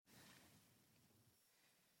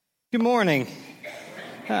Good morning.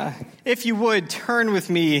 If you would, turn with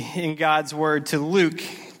me in God's Word to Luke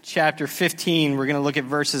chapter 15. We're going to look at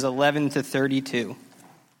verses 11 to 32.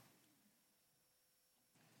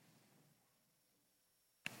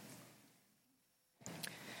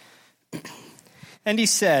 And he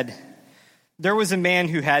said, "There was a man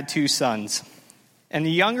who had 2 sons. And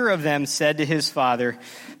the younger of them said to his father,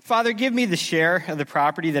 'Father, give me the share of the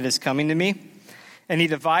property that is coming to me.' And he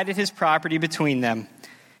divided his property between them.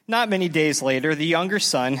 Not many days later, the younger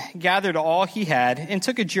son gathered all he had and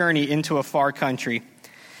took a journey into a far country.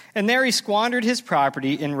 And there he squandered his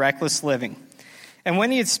property in reckless living. And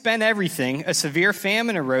when he had spent everything, a severe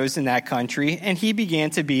famine arose in that country, and he began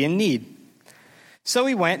to be in need. So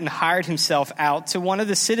he went and hired himself out to one of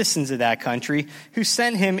the citizens of that country, who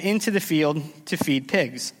sent him into the field to feed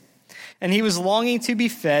pigs. And he was longing to be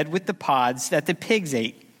fed with the pods that the pigs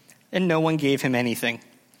ate, and no one gave him anything.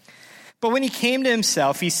 But when he came to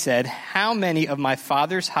himself, he said, 'How many of my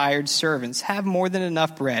father's hired servants have more than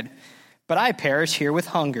enough bread? But I perish here with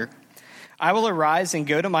hunger. I will arise and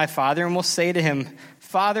go to my father and will say to him,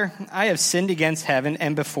 Father, I have sinned against heaven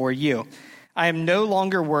and before you. I am no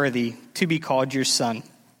longer worthy to be called your son.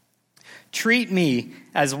 Treat me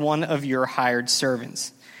as one of your hired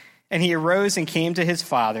servants.' And he arose and came to his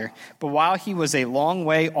father. But while he was a long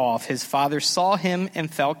way off, his father saw him and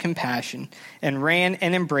felt compassion, and ran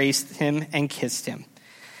and embraced him and kissed him.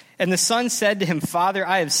 And the son said to him, 'Father,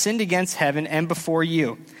 I have sinned against heaven and before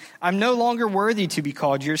you. I'm no longer worthy to be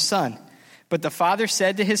called your son.' But the father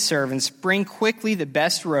said to his servants, 'Bring quickly the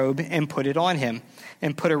best robe and put it on him,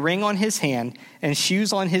 and put a ring on his hand and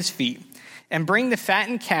shoes on his feet. And bring the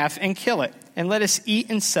fattened calf and kill it, and let us eat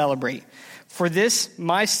and celebrate. For this,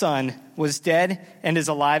 my son, was dead and is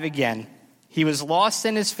alive again. He was lost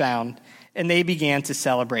and is found,' and they began to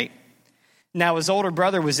celebrate. Now his older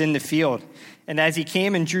brother was in the field, and as he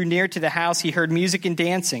came and drew near to the house, he heard music and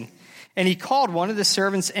dancing. And he called one of the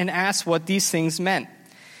servants and asked what these things meant.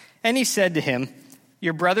 And he said to him,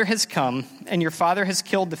 'Your brother has come, and your father has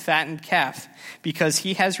killed the fattened calf, because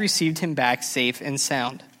he has received him back safe and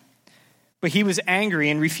sound.' But he was angry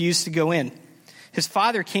and refused to go in. His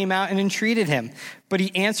father came out and entreated him, but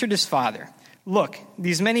he answered his father, 'Look,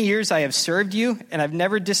 these many years I have served you, and I've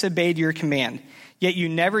never disobeyed your command. Yet you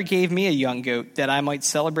never gave me a young goat that I might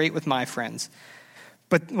celebrate with my friends.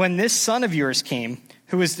 But when this son of yours came,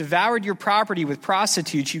 who has devoured your property with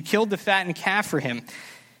prostitutes, you killed the fattened calf for him.'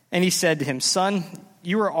 And he said to him, 'Son,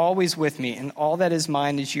 you are always with me, and all that is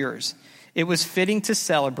mine is yours. It was fitting to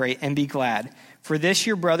celebrate and be glad, for this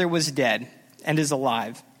your brother was dead and is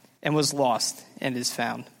alive, and was lost and is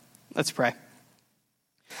found.'" Let's pray.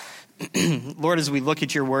 Lord, as we look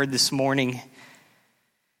at your word this morning,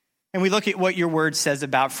 and we look at what your word says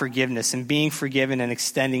about forgiveness and being forgiven and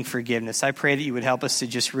extending forgiveness, I pray that you would help us to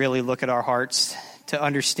just really look at our hearts, to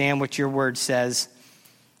understand what your word says,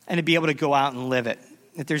 and to be able to go out and live it.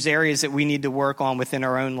 If there's areas that we need to work on within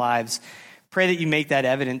our own lives, pray that you make that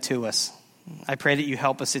evident to us. I pray that you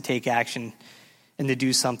help us to take action and to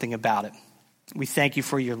do something about it. We thank you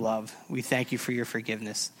for your love. We thank you for your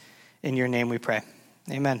forgiveness. In your name we pray.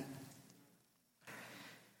 Amen.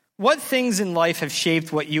 What things in life have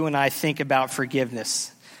shaped what you and I think about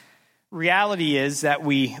forgiveness? Reality is that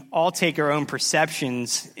we all take our own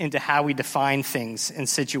perceptions into how we define things and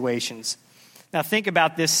situations. Now think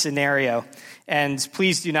about this scenario, and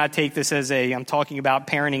please do not take this as I'm talking about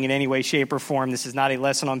parenting in any way, shape, or form. This is not a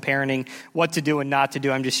lesson on parenting, what to do and not to do.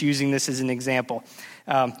 I'm just using this as an example.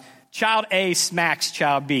 Child A smacks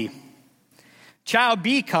child B. Child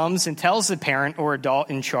B comes and tells the parent or adult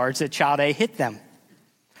in charge that child A hit them.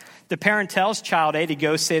 The parent tells child A to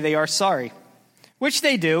go say they are sorry, which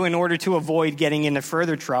they do in order to avoid getting into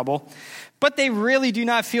further trouble, but they really do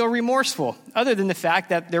not feel remorseful, other than the fact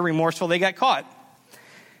that they're remorseful they got caught.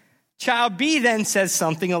 Child B then says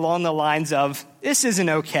something along the lines of, "This isn't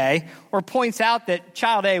okay," or points out that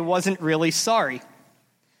child A wasn't really sorry.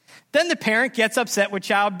 Then the parent gets upset with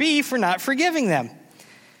child B for not forgiving them.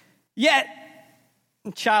 Yet,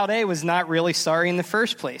 child A was not really sorry in the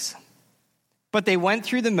first place. But they went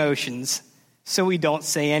through the motions, so we don't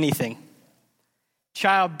say anything.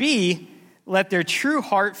 Child B let their true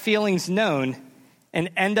heart feelings known and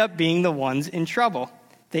end up being the ones in trouble.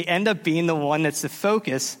 They end up being the one that's the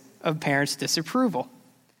focus of parents' disapproval.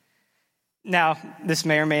 Now, this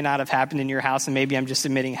may or may not have happened in your house, and maybe I'm just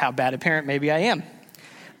admitting how bad a parent maybe I am.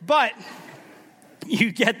 But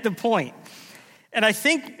you get the point. And I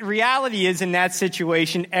think reality is in that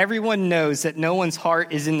situation, everyone knows that no one's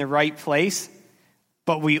heart is in the right place,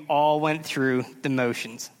 but we all went through the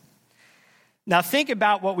motions. Now think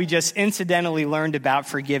about what we just incidentally learned about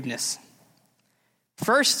forgiveness.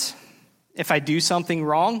 First, if I do something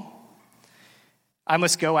wrong, I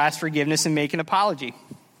must go ask forgiveness and make an apology.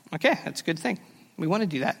 Okay, that's a good thing. We want to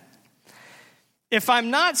do that. If I'm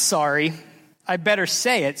not sorry, I better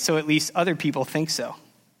say it so at least other people think so.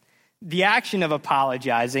 The action of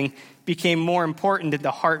apologizing became more important than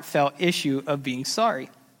the heartfelt issue of being sorry.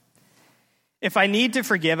 If I need to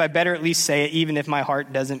forgive, I better at least say it even if my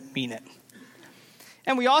heart doesn't mean it.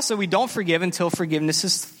 And we don't forgive until forgiveness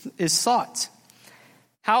is sought.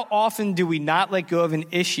 How often do we not let go of an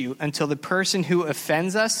issue until the person who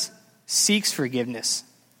offends us seeks forgiveness?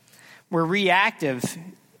 We're reactive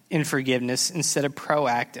in forgiveness instead of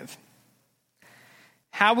proactive.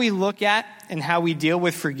 How we look at and how we deal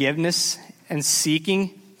with forgiveness and seeking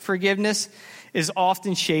forgiveness is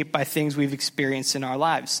often shaped by things we've experienced in our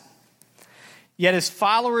lives. Yet as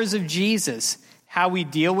followers of Jesus, how we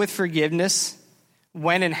deal with forgiveness,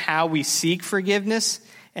 when and how we seek forgiveness,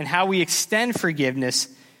 and how we extend forgiveness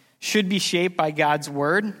should be shaped by God's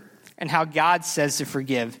word and how God says to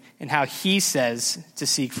forgive and how he says to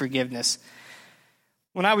seek forgiveness.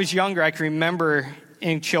 When I was younger, I can remember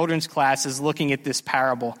in children's classes looking at this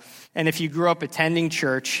parable. And if you grew up attending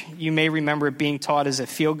church, you may remember it being taught as a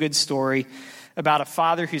feel-good story about a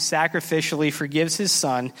father who sacrificially forgives his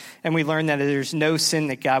son, and we learn that there's no sin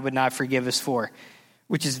that God would not forgive us for,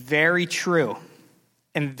 which is very true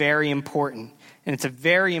and very important. And it's a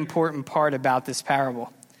very important part about this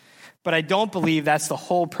parable. But I don't believe that's the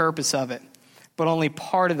whole purpose of it, but only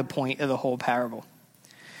part of the point of the whole parable.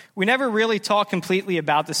 We never really talk completely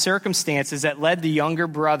about the circumstances that led the younger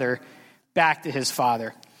brother back to his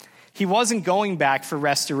father. He wasn't going back for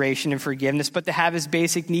restoration and forgiveness, but to have his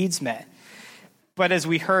basic needs met. But as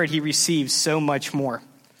we heard, he received so much more.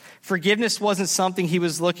 Forgiveness wasn't something he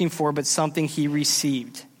was looking for, but something he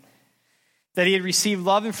received. That he had received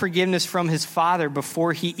love and forgiveness from his father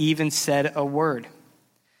before he even said a word.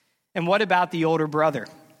 And what about the older brother?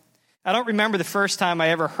 I don't remember the first time I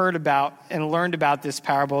ever heard about and learned about this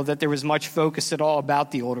parable that there was much focus at all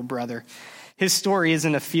about the older brother. His story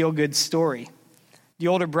isn't a feel-good story. The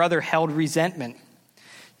older brother held resentment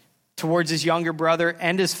towards his younger brother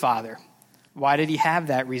and his father. Why did he have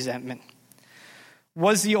that resentment?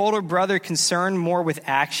 Was the older brother concerned more with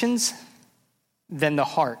actions than the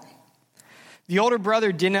heart? The older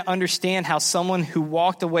brother didn't understand how someone who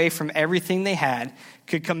walked away from everything they had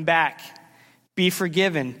could come back, be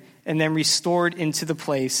forgiven, and then restored into the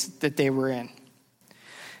place that they were in.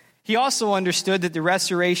 He also understood that the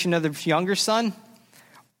restoration of the younger son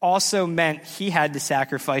also meant he had to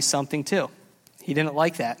sacrifice something too. He didn't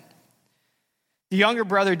like that. The younger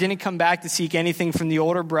brother didn't come back to seek anything from the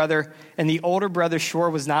older brother, and the older brother sure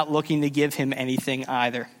was not looking to give him anything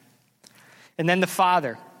either. And then the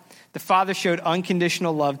father. The father showed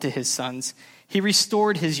unconditional love to his sons. He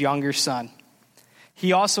restored his younger son.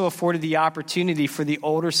 He also afforded the opportunity for the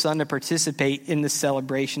older son to participate in the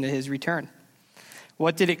celebration of his return.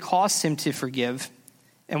 What did it cost him to forgive?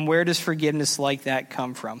 And where does forgiveness like that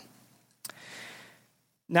come from?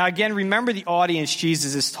 Now again, remember the audience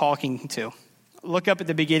Jesus is talking to. Look up at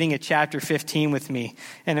the beginning of chapter 15 with me.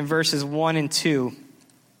 And in verses 1 and 2,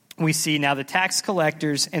 we see, now the tax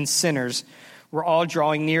collectors and sinners were all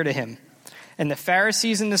drawing near to him. And the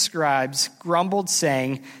Pharisees and the scribes grumbled,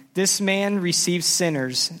 saying, "This man receives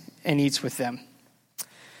sinners and eats with them."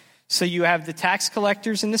 So you have the tax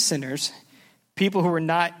collectors and the sinners, people who were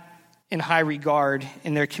not in high regard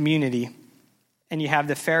in their community. And you have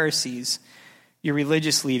the Pharisees, your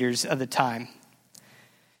religious leaders of the time.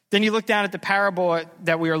 Then you look down at the parable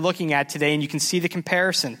that we are looking at today, and you can see the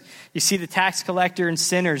comparison. You see the tax collector and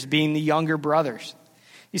sinners being the younger brothers.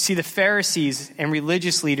 You see the Pharisees and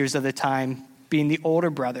religious leaders of the time being the older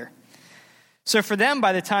brother. So for them,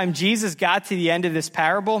 by the time Jesus got to the end of this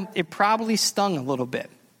parable, it probably stung a little bit.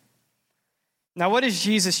 Now, what is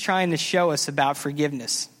Jesus trying to show us about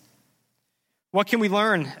forgiveness? What can we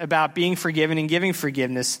learn about being forgiven and giving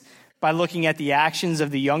forgiveness by looking at the actions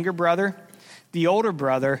of the younger brother, the older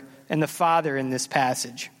brother, and the father in this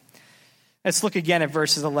passage? Let's look again at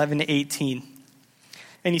verses 11 to 18.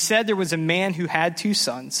 And he said, there was a man who had 2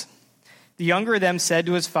 sons. The younger of them said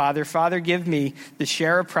to his father, "Father, give me the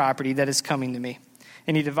share of property that is coming to me."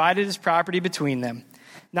 And he divided his property between them.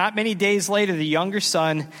 Not many days later, the younger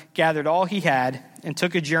son gathered all he had and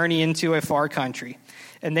took a journey into a far country.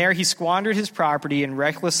 And there he squandered his property in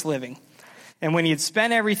reckless living. And when he had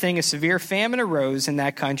spent everything, a severe famine arose in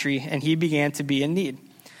that country, and he began to be in need.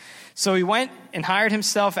 So he went and hired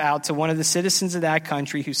himself out to one of the citizens of that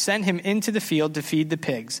country, who sent him into the field to feed the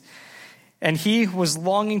pigs. And he was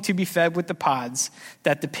longing to be fed with the pods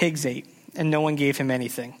that the pigs ate, and no one gave him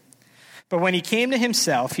anything. But when he came to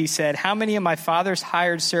himself, he said, 'How many of my father's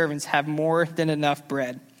hired servants have more than enough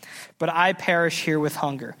bread? But I perish here with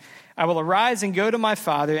hunger. I will arise and go to my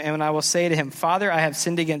father, and I will say to him, Father, I have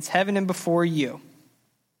sinned against heaven and before you.'"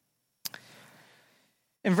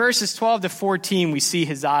 In verses 12 to 14, we see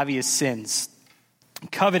his obvious sins,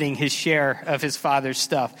 coveting his share of his father's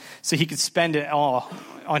stuff so he could spend it all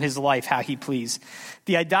on his life how he pleased.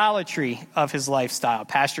 The idolatry of his lifestyle.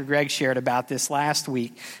 Pastor Greg shared about this last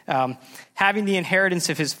week. Having the inheritance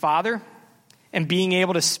of his father and being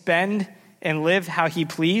able to spend and live how he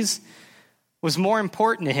pleased was more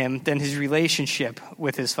important to him than his relationship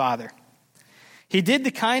with his father. He did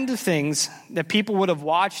the kind of things that people would have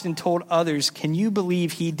watched and told others, "Can you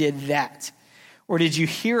believe he did that? Or did you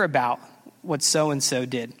hear about what so-and-so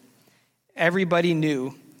did?" Everybody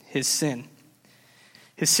knew his sin.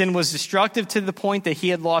 His sin was destructive to the point that he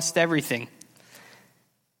had lost everything,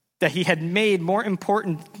 that he had made more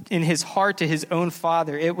important in his heart to his own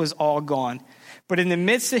father. It was all gone. But in the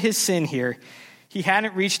midst of his sin here, he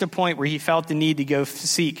hadn't reached a point where he felt the need to go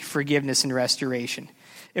seek forgiveness and restoration.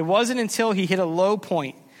 It wasn't until he hit a low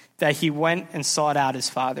point that he went and sought out his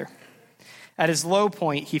father. At his low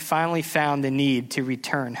point, he finally found the need to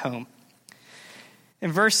return home.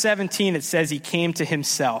 In verse 17, it says he came to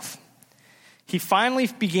himself. He finally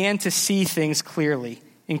began to see things clearly,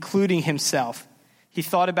 including himself. He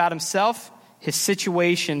thought about himself, his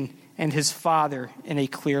situation, and his father in a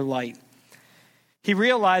clear light. He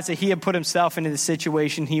realized that he had put himself into the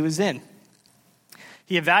situation he was in.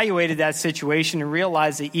 He evaluated that situation and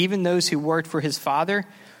realized that even those who worked for his father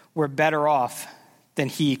were better off than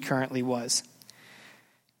he currently was.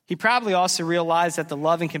 He probably also realized that the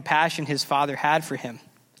love and compassion his father had for him,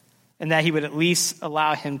 and that he would at least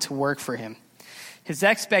allow him to work for him. His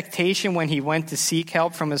expectation when he went to seek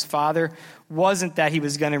help from his father wasn't that he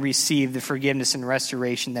was going to receive the forgiveness and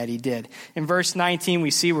restoration that he did. In verse 19,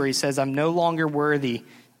 we see where he says, "I'm no longer worthy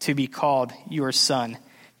to be called your son.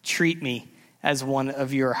 Treat me as one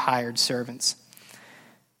of your hired servants."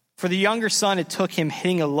 For the younger son, it took him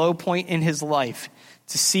hitting a low point in his life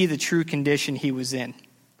to see the true condition he was in,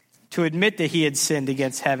 to admit that he had sinned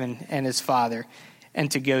against heaven and his father,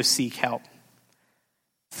 and to go seek help.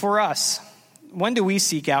 For us, when do we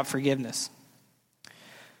seek out forgiveness?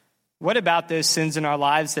 What about those sins in our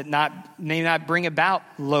lives that may not bring about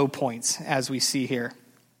low points, as we see here?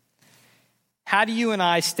 How do you and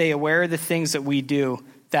I stay aware of the things that we do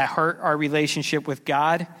that hurt our relationship with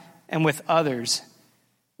God and with others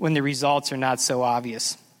when the results are not so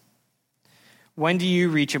obvious? When do you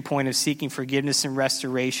reach a point of seeking forgiveness and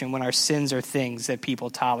restoration when our sins are things that people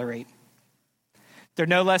tolerate? They're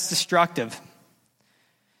no less destructive.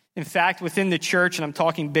 In fact, within the church, and I'm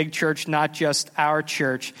talking big church, not just our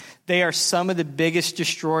church, they are some of the biggest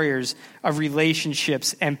destroyers of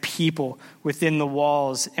relationships and people within the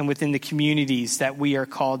walls and within the communities that we are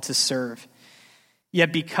called to serve.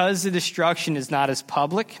 Yet because the destruction is not as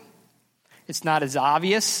public, it's not as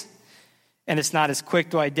obvious, and it's not as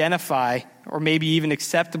quick to identify or maybe even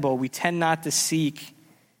acceptable, we tend not to seek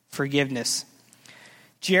forgiveness.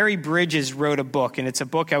 Jerry Bridges wrote a book, and it's a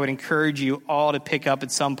book I would encourage you all to pick up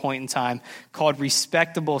at some point in time, called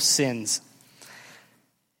Respectable Sins.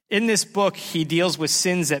 In this book, he deals with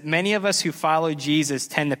sins that many of us who follow Jesus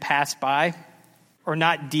tend to pass by or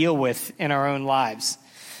not deal with in our own lives.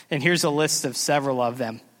 And here's a list of several of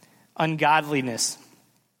them: ungodliness,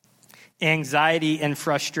 anxiety and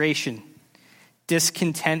frustration,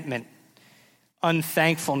 discontentment,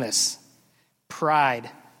 unthankfulness, pride,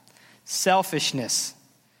 selfishness,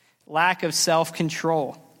 lack of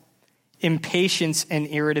self-control, impatience and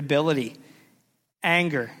irritability,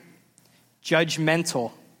 anger,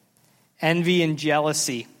 judgmental, envy and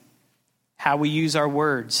jealousy, how we use our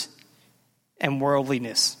words, and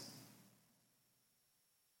worldliness.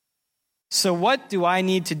 So what do I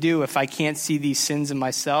need to do if I can't see these sins in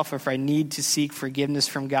myself, or if I need to seek forgiveness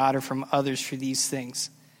from God or from others for these things?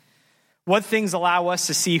 What things allow us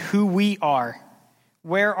to see who we are,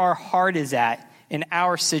 where our heart is at in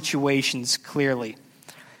our situations clearly?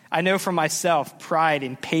 I know for myself, pride,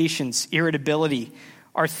 impatience, irritability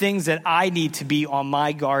are things that I need to be on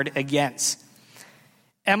my guard against.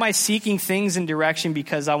 Am I seeking things in direction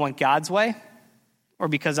because I want God's way or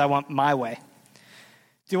because I want my way?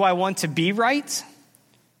 Do I want to be right,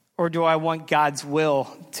 or do I want God's will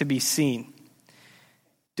to be seen?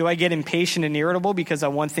 Do I get impatient and irritable because I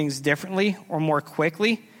want things differently or more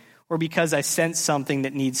quickly, or because I sense something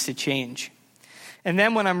that needs to change? And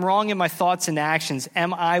then when I'm wrong in my thoughts and actions,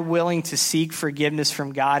 am I willing to seek forgiveness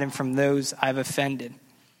from God and from those I've offended?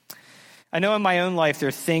 I know in my own life there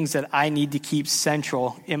are things that I need to keep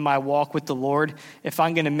central in my walk with the Lord if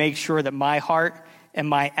I'm going to make sure that my heart and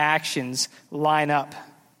my actions line up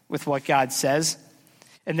with what God says.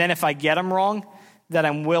 And then if I get them wrong, that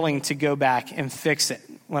I'm willing to go back and fix it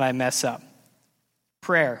when I mess up.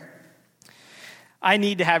 Prayer. I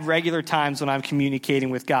need to have regular times when I'm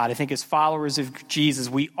communicating with God. I think as followers of Jesus,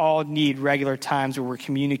 we all need regular times where we're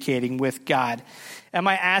communicating with God. Am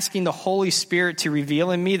I asking the Holy Spirit to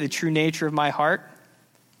reveal in me the true nature of my heart?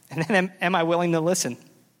 And then am I willing to listen?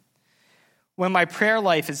 When my prayer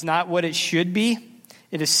life is not what it should be,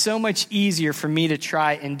 it is so much easier for me to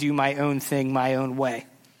try and do my own thing my own way.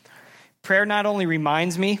 Prayer not only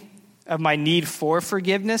reminds me of my need for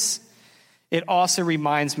forgiveness, it also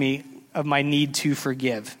reminds me of my need to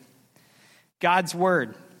forgive. God's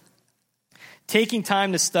word. Taking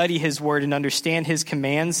time to study his word and understand his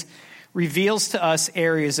commands reveals to us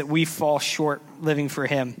areas that we fall short living for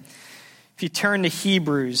him. If you turn to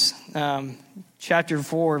Hebrews chapter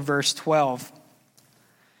 4, verse 12.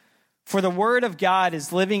 For the word of God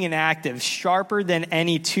is living and active, sharper than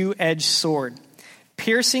any two-edged sword,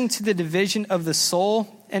 piercing to the division of the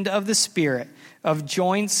soul and of the spirit, of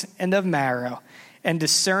joints and of marrow, and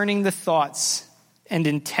discerning the thoughts and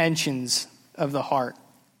intentions of the heart.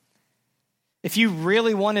 If you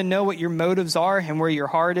really want to know what your motives are and where your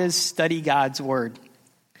heart is, study God's word.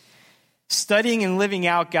 Studying and living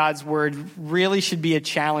out God's word really should be a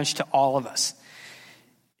challenge to all of us.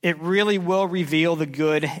 It really will reveal the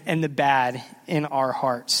good and the bad in our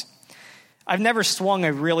hearts. I've never swung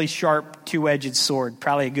a really sharp two-edged sword,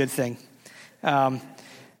 probably a good thing. But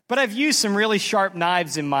I've used some really sharp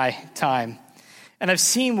knives in my time. And I've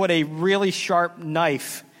seen what a really sharp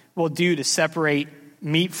knife will do to separate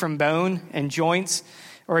meat from bone and joints,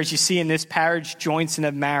 or as you see in this passage, joints and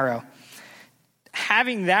of marrow.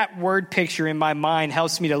 Having that word picture in my mind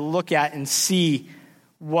helps me to look at and see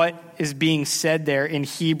what is being said there in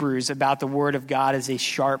Hebrews about the word of God as a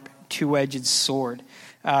sharp two-edged sword.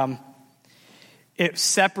 It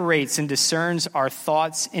separates and discerns our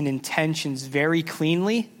thoughts and intentions very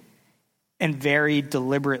cleanly and very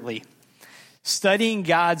deliberately. Studying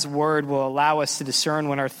God's word will allow us to discern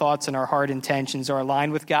when our thoughts and our heart intentions are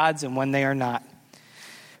aligned with God's and when they are not.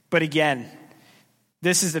 But again,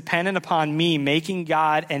 this is dependent upon me making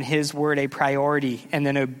God and his word a priority and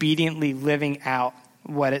then obediently living out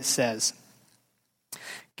what it says.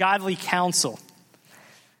 Godly counsel.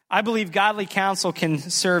 I believe godly counsel can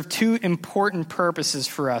serve two important purposes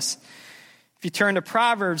for us. If you turn to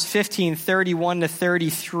Proverbs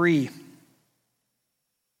 15:31-33,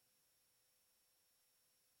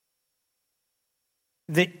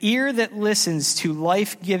 the ear that listens to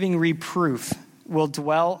life-giving reproof will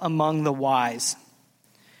dwell among the wise.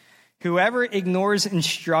 Whoever ignores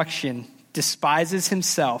instruction despises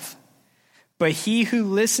himself, but he who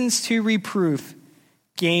listens to reproof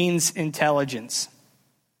gains intelligence.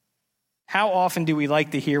 How often do we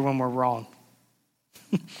like to hear when we're wrong?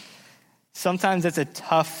 Sometimes that's a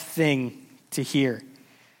tough thing to hear.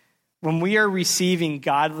 When we are receiving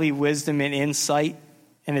godly wisdom and insight,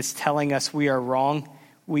 and it's telling us we are wrong,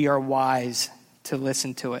 we are wise to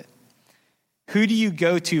listen to it. Who do you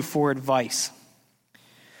go to for advice?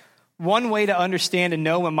 One way to understand and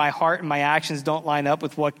know when my heart and my actions don't line up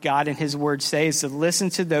with what God and his word say is to listen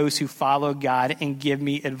to those who follow God and give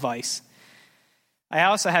me advice. I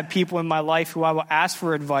also have people in my life who I will ask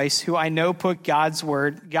for advice who I know put God's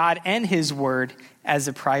word, God and his word, as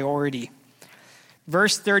a priority.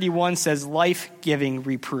 Verse 31 says, life-giving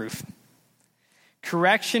reproof.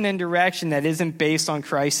 Correction and direction that isn't based on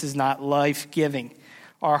Christ is not life-giving.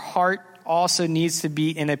 Our heart also needs to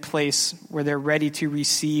be in a place where they're ready to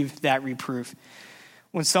receive that reproof.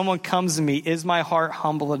 When someone comes to me, is my heart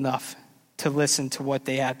humble enough to listen to what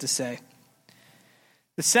they have to say?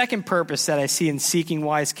 The second purpose that I see in seeking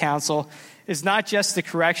wise counsel is not just the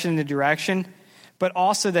correction and the direction, but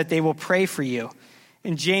also that they will pray for you.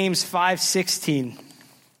 In James 5:16,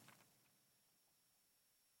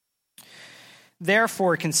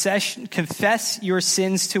 therefore confess your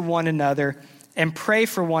sins to one another and pray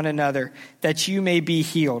for one another that you may be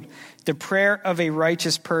healed. The prayer of a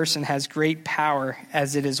righteous person has great power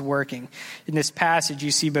as it is working. In this passage, you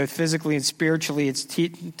see both physically and spiritually, it's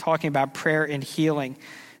talking about prayer and healing.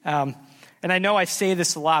 And I know I say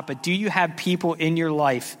this a lot, but do you have people in your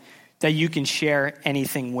life that you can share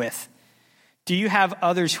anything with? Do you have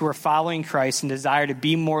others who are following Christ and desire to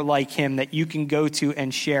be more like him that you can go to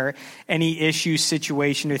and share any issue,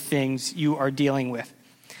 situation, or things you are dealing with?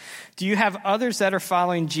 Do you have others that are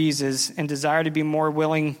following Jesus and desire to be more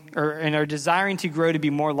willing and are desiring to grow to be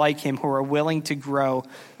more like him who are willing to grow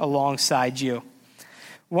alongside you?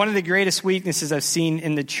 One of the greatest weaknesses I've seen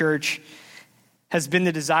in the church has been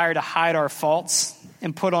the desire to hide our faults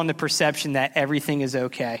and put on the perception that everything is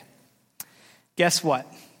okay. Guess what?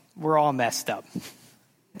 We're all messed up.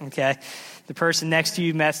 Okay? The person next to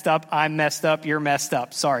you messed up, I'm messed up, you're messed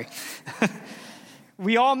up. Sorry.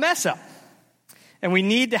 We all mess up. And we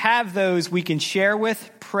need to have those we can share with,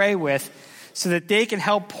 pray with, so that they can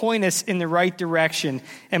help point us in the right direction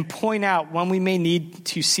and point out when we may need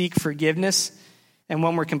to seek forgiveness and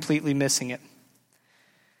when we're completely missing it.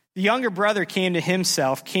 The younger brother came to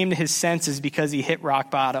his senses because he hit rock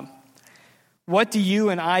bottom. What do you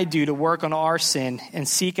and I do to work on our sin and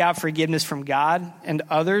seek out forgiveness from God and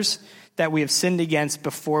others that we have sinned against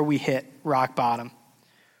before we hit rock bottom?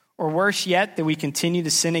 Or worse yet, that we continue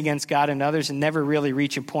to sin against God and others and never really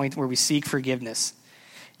reach a point where we seek forgiveness,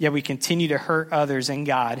 yet we continue to hurt others and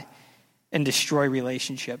God and destroy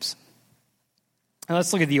relationships. Now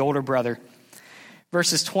let's look at the older brother,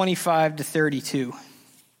 verses 25 to 32.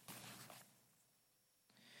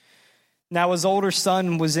 Now his older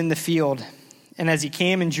son was in the field, and as he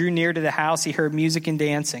came and drew near to the house, he heard music and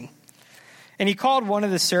dancing. And he called one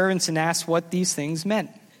of the servants and asked what these things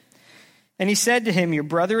meant. And he said to him, your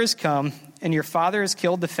brother has come, and your father has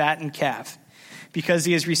killed the fattened calf, because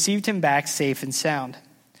he has received him back safe and sound.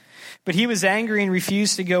 But he was angry and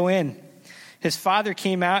refused to go in. His father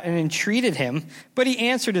came out and entreated him, but he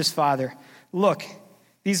answered his father, look,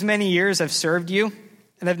 these many years I've served you,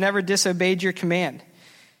 and I've never disobeyed your command.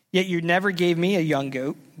 Yet you never gave me a young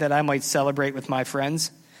goat that I might celebrate with my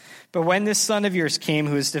friends. But when this son of yours came,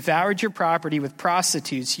 who has devoured your property with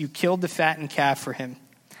prostitutes, you killed the fattened calf for him.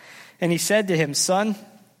 And he said to him, son,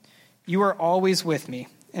 you are always with me,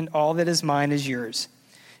 and all that is mine is yours.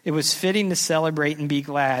 It was fitting to celebrate and be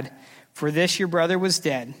glad, for this your brother was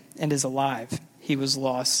dead and is alive. He was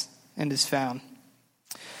lost and is found.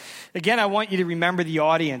 Again, I want you to remember the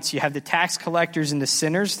audience. You have the tax collectors and the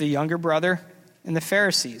sinners, the younger brother, and the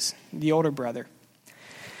Pharisees, the older brother.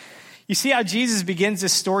 You see how Jesus begins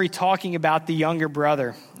this story talking about the younger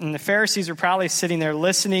brother. And the Pharisees are probably sitting there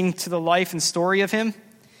listening to the life and story of him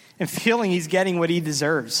and feeling he's getting what he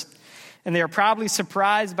deserves. And they are probably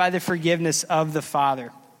surprised by the forgiveness of the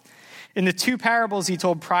Father. In the two parables he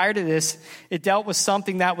told prior to this, it dealt with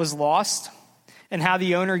something that was lost and how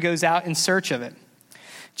the owner goes out in search of it.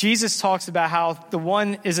 Jesus talks about how the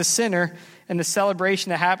one is a sinner and the celebration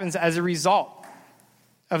that happens as a result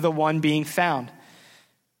of the one being found.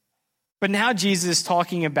 But now Jesus is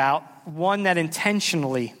talking about one that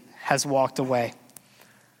intentionally has walked away.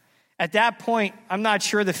 At that point, I'm not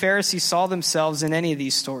sure the Pharisees saw themselves in any of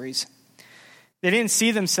these stories. They didn't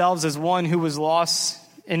see themselves as one who was lost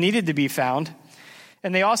and needed to be found.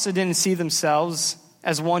 And they also didn't see themselves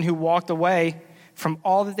as one who walked away from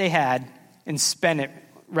all that they had and spent it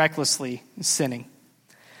recklessly sinning.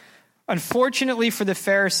 Unfortunately for the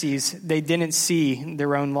Pharisees, they didn't see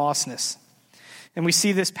their own lostness. And we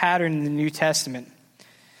see this pattern in the New Testament.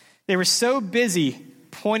 They were so busy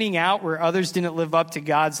pointing out where others didn't live up to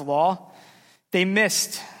God's law, they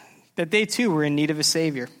missed that they too were in need of a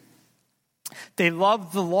Savior. They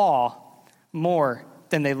loved the law more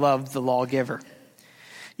than they loved the lawgiver.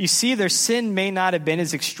 You see, their sin may not have been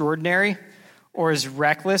as extraordinary or as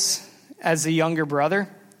reckless as the younger brother,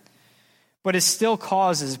 but it still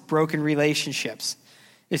causes broken relationships.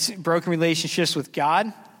 It's broken relationships with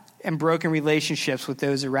God and broken relationships with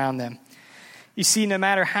those around them. You see, no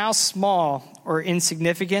matter how small or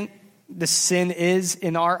insignificant the sin is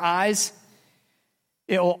in our eyes,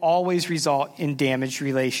 it will always result in damaged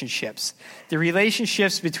relationships. The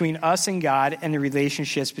relationships between us and God and the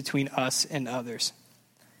relationships between us and others.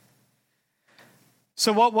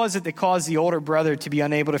 So what was it that caused the older brother to be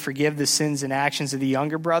unable to forgive the sins and actions of the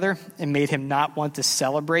younger brother and made him not want to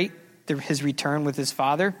celebrate his return with his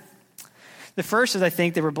father? The first is, I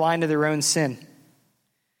think, they were blind to their own sin.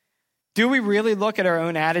 Do we really look at our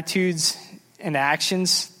own attitudes and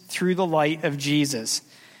actions through the light of Jesus?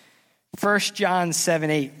 1 John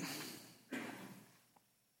 7:8.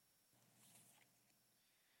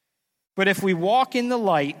 But if we walk in the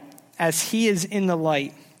light as he is in the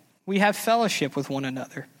light, we have fellowship with one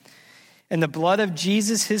another. And the blood of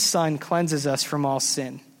Jesus, his son, cleanses us from all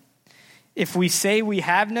sin. If we say we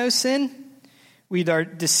have no sin, we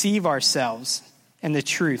deceive ourselves, and the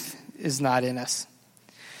truth is not in us.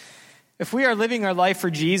 If we are living our life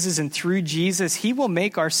for Jesus and through Jesus, he will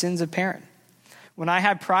make our sins apparent. When I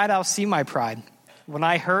have pride, I'll see my pride. When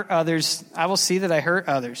I hurt others, I will see that I hurt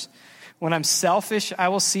others. When I'm selfish, I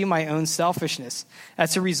will see my own selfishness.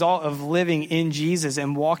 That's a result of living in Jesus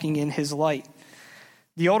and walking in his light.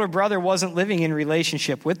 The older brother wasn't living in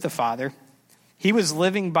relationship with the father. He was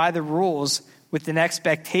living by the rules with an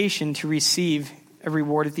expectation to receive a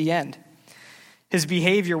reward at the end. His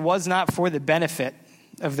behavior was not for the benefit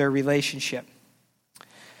of their relationship.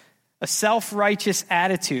 A self-righteous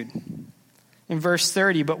attitude. In verse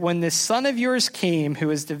 30, but when this son of yours came, who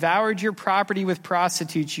has devoured your property with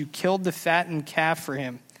prostitutes, you killed the fattened calf for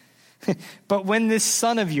him. But when this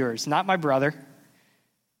son of yours, not my brother,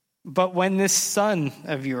 but when this son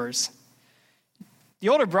of yours, the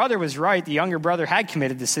older brother was right. The younger brother had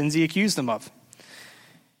committed the sins he accused him of.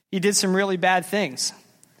 He did some really bad things.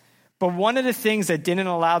 But one of the things that didn't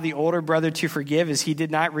allow the older brother to forgive is he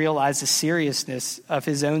did not realize the seriousness of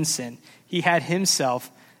his own sin. He had himself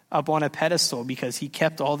up on a pedestal because he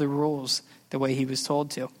kept all the rules the way he was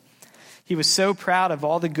told to. He was so proud of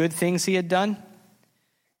all the good things he had done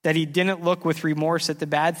that he didn't look with remorse at the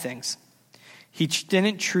bad things. He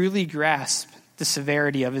didn't truly grasp the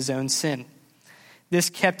severity of his own sin. This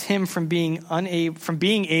kept him from being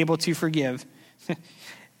able to forgive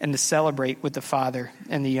and to celebrate with the father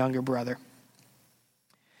and the younger brother.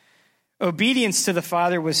 Obedience to the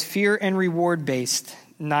father was fear and reward based,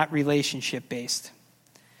 not relationship based.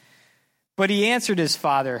 But he answered his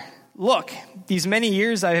father, look, these many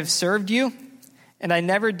years I have served you, and I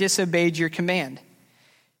never disobeyed your command.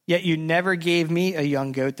 Yet you never gave me a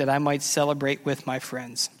young goat that I might celebrate with my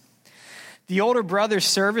friends. The older brother's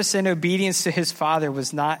service and obedience to his father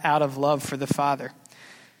was not out of love for the father.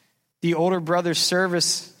 The older brother's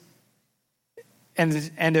service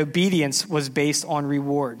and obedience was based on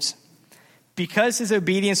rewards. Because his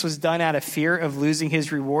obedience was done out of fear of losing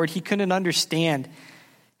his reward, he couldn't understand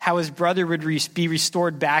how his brother would be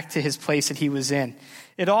restored back to his place that he was in.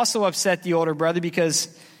 It also upset the older brother because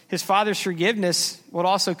his father's forgiveness would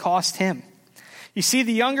also cost him. You see,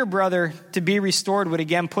 the younger brother, to be restored, would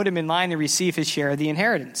again put him in line to receive his share of the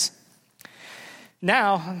inheritance.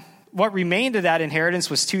 Now, what remained of that inheritance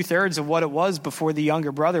was 2/3 of what it was before the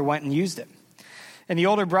younger brother went and used it. And the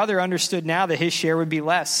older brother understood now that his share would be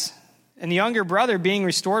less. And the younger brother, being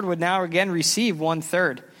restored, would now again receive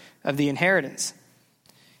 1/3 of the inheritance.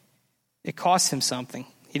 It cost him something.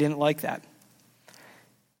 He didn't like that.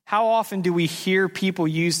 How often do we hear people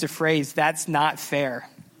use the phrase, that's not fair,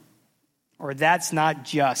 or that's not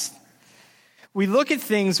just? We look at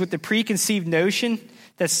things with the preconceived notion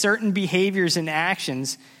that certain behaviors and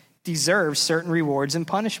actions deserve certain rewards and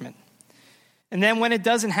punishment. And then when it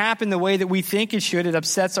doesn't happen the way that we think it should, it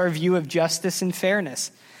upsets our view of justice and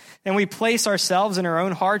fairness. And we place ourselves in our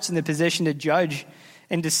own hearts in the position to judge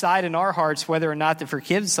and decide in our hearts whether or not to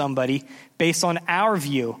forgive somebody based on our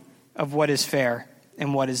view of what is fair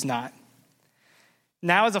and what is not.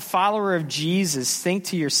 Now, as a follower of Jesus, think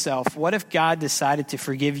to yourself, what if God decided to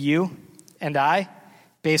forgive you and I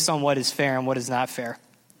based on what is fair and what is not fair?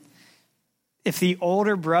 If the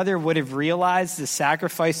older brother would have realized the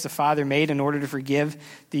sacrifice the father made in order to forgive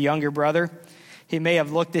the younger brother, he may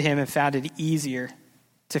have looked at him and found it easier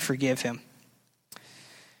to forgive him.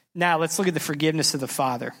 Now, let's look at the forgiveness of the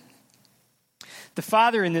father. The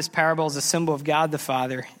father in this parable is a symbol of God the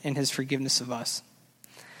Father and his forgiveness of us.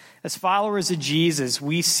 As followers of Jesus,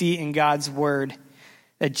 we see in God's word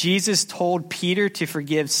that Jesus told Peter to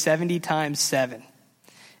forgive 70 times 7.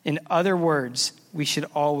 In other words, we should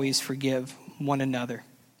always forgive one another.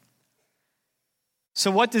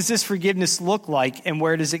 So what does this forgiveness look like, and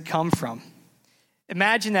where does it come from?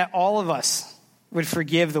 Imagine that all of us would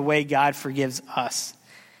forgive the way God forgives us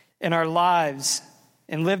in our lives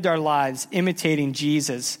and lived our lives imitating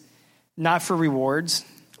Jesus, not for rewards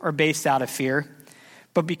or based out of fear,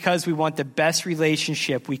 but because we want the best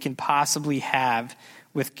relationship we can possibly have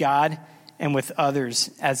with God and with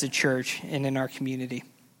others as a church and in our community.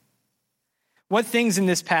 What things in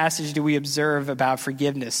this passage do we observe about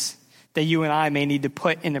forgiveness that you and I may need to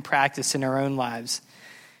put into practice in our own lives?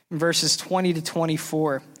 In verses 20 to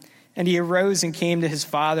 24, and he arose and came to his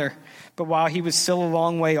father, but while he was still a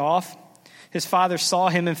long way off, his father saw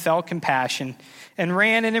him and felt compassion, and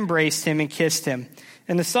ran and embraced him and kissed him.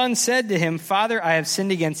 And the son said to him, Father, I have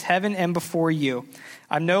sinned against heaven and before you.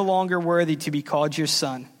 I'm no longer worthy to be called your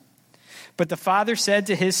son. But the father said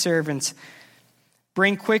to his servants,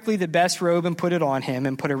 bring quickly the best robe and put it on him,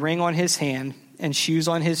 and put a ring on his hand and shoes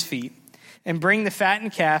on his feet. And bring the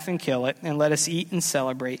fattened calf and kill it, and let us eat and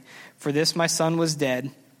celebrate. For this my son was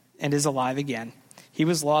dead and is alive again. He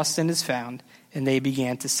was lost and is found, and they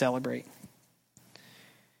began to celebrate.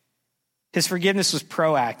 His forgiveness was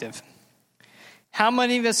proactive. How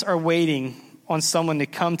many of us are waiting on someone to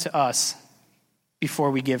come to us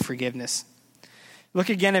before we give forgiveness? Look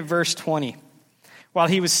again at verse 20. While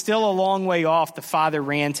he was still a long way off, the father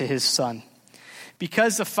ran to his son.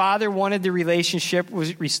 Because the father wanted the relationship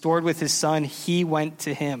was restored with his son, he went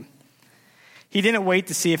to him. He didn't wait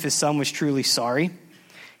to see if his son was truly sorry.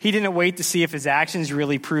 He didn't wait to see if his actions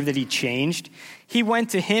really proved that he changed. He went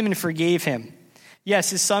to him and forgave him. Yes,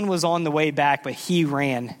 his son was on the way back, but he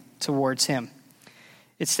ran towards him.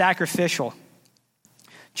 It's sacrificial.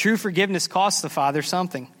 True forgiveness costs the father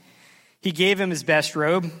something. He gave him his best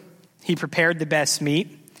robe. He prepared the best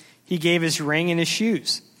meat. He gave his ring and his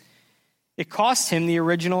shoes. It cost him the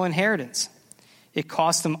original inheritance. It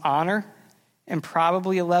cost him honor and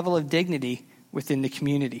probably a level of dignity within the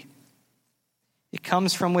community. It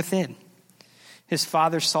comes from within. His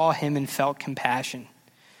father saw him and felt compassion.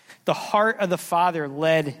 The heart of the father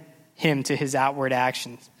led him to his outward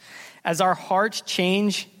actions. As our hearts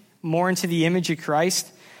change more into the image of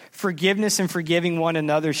Christ, forgiveness and forgiving one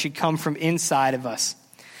another should come from inside of us.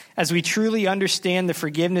 As we truly understand the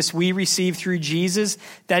forgiveness we receive through Jesus,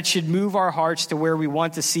 that should move our hearts to where we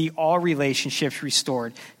want to see all relationships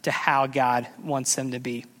restored to how God wants them to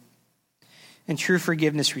be. And true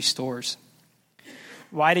forgiveness restores.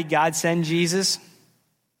 Why did God send Jesus?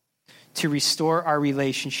 To restore our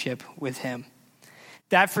relationship with him.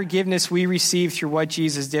 That forgiveness we receive through what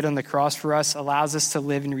Jesus did on the cross for us allows us to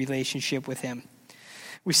live in relationship with him.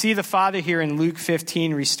 We see the father here in Luke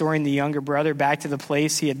 15 restoring the younger brother back to the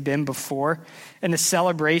place he had been before and the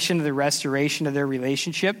celebration of the restoration of their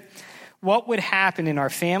relationship. What would happen in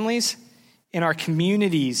our families, in our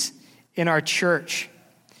communities, in our church,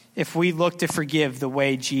 if we look to forgive the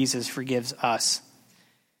way Jesus forgives us?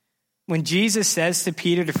 When Jesus says to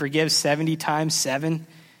Peter to forgive 70 times 7,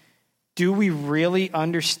 do we really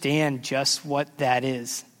understand just what that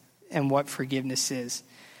is and what forgiveness is?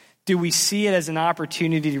 Do we see it as an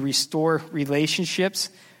opportunity to restore relationships,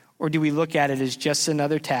 or do we look at it as just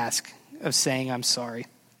another task of saying, I'm sorry?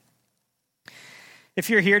 If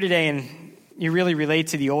you're here today and you really relate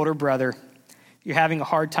to the older brother, you're having a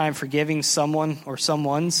hard time forgiving someone or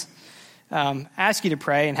someone's, ask you to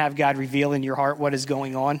pray and have God reveal in your heart what is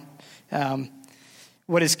going on.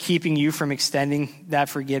 What is keeping you from extending that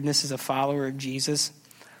forgiveness as a follower of Jesus?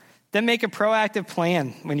 Then make a proactive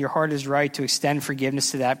plan when your heart is right to extend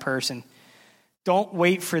forgiveness to that person. Don't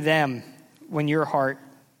wait for them when your heart,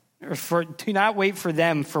 do not wait for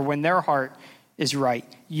them for when their heart is right.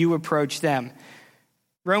 You approach them.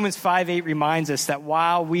 Romans 5:8 reminds us that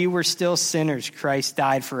while we were still sinners, Christ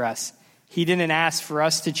died for us. He didn't ask for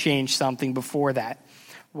us to change something before that.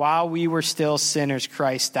 While we were still sinners,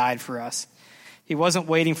 Christ died for us. He wasn't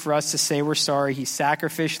waiting for us to say we're sorry. He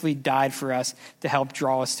sacrificially died for us to help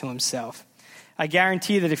draw us to himself. I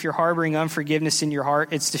guarantee that if you're harboring unforgiveness in your heart,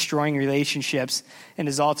 it's destroying relationships and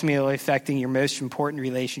is ultimately affecting your most important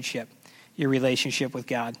relationship, your relationship with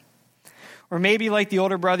God. Or maybe like the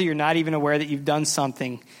older brother, you're not even aware that you've done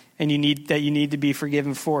something and you need to be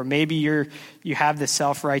forgiven for. Maybe you have this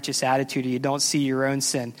self-righteous attitude or you don't see your own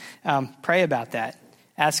sin. Pray about that.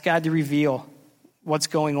 Ask God to reveal what's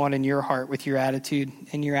going on in your heart with your attitude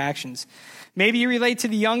and your actions. Maybe you relate to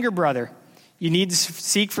the younger brother. You need to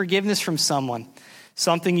seek forgiveness from someone.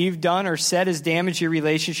 Something you've done or said has damaged your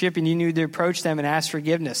relationship and you need to approach them and ask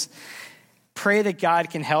forgiveness. Pray that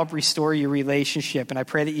God can help restore your relationship, and I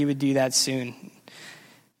pray that you would do that soon.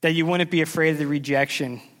 That you wouldn't be afraid of the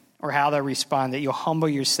rejection or how they'll respond, that you'll humble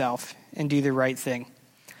yourself and do the right thing.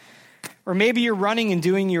 Or maybe you're running and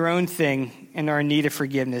doing your own thing and are in need of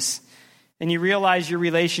forgiveness, and you realize your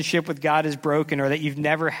relationship with God is broken or that you've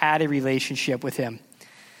never had a relationship with him.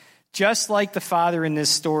 Just like the father in this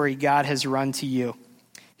story, God has run to you.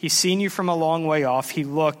 He's seen you from a long way off. He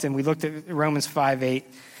looked, and we looked at Romans 5:8,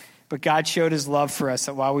 but God showed his love for us,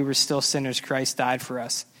 that while we were still sinners, Christ died for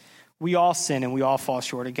us. We all sin and we all fall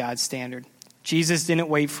short of God's standard. Jesus didn't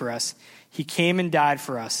wait for us. He came and died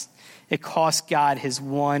for us. It cost God his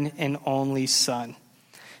one and only son.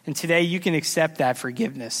 And today you can accept that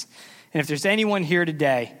forgiveness. And if there's anyone here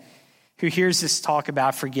today who hears this talk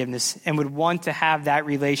about forgiveness and would want to have that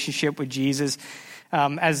relationship with Jesus,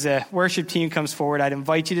 as the worship team comes forward, I'd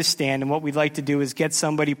invite you to stand. And what we'd like to do is get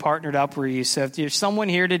somebody partnered up with you. So if there's someone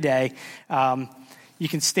here today, you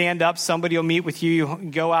can stand up. Somebody will meet with you. You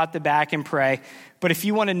can go out the back and pray. But if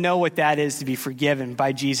you want to know what that is to be forgiven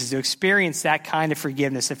by Jesus, to experience that kind of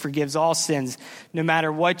forgiveness that forgives all sins, no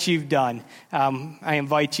matter what you've done, I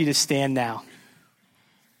invite you to stand now.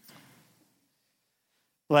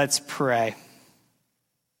 Let's pray.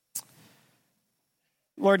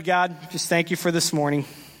 Lord God, just thank you for this morning.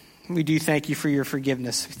 We do thank you for your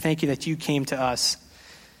forgiveness. Thank you that you came to us.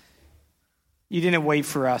 You didn't wait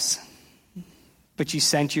for us, but you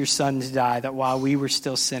sent your son to die, that while we were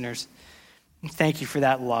still sinners. Thank you for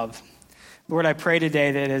that love. Lord, I pray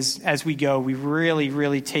today that as we go, we really,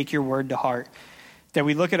 really take your word to heart, that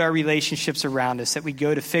we look at our relationships around us, that we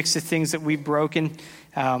go to fix the things that we've broken.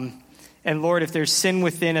 And Lord, if there's sin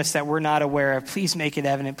within us that we're not aware of, please make it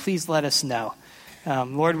evident. Please let us know.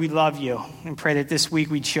 Lord, we love you and pray that this week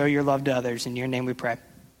we'd show your love to others. In your name we pray.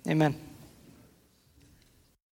 Amen.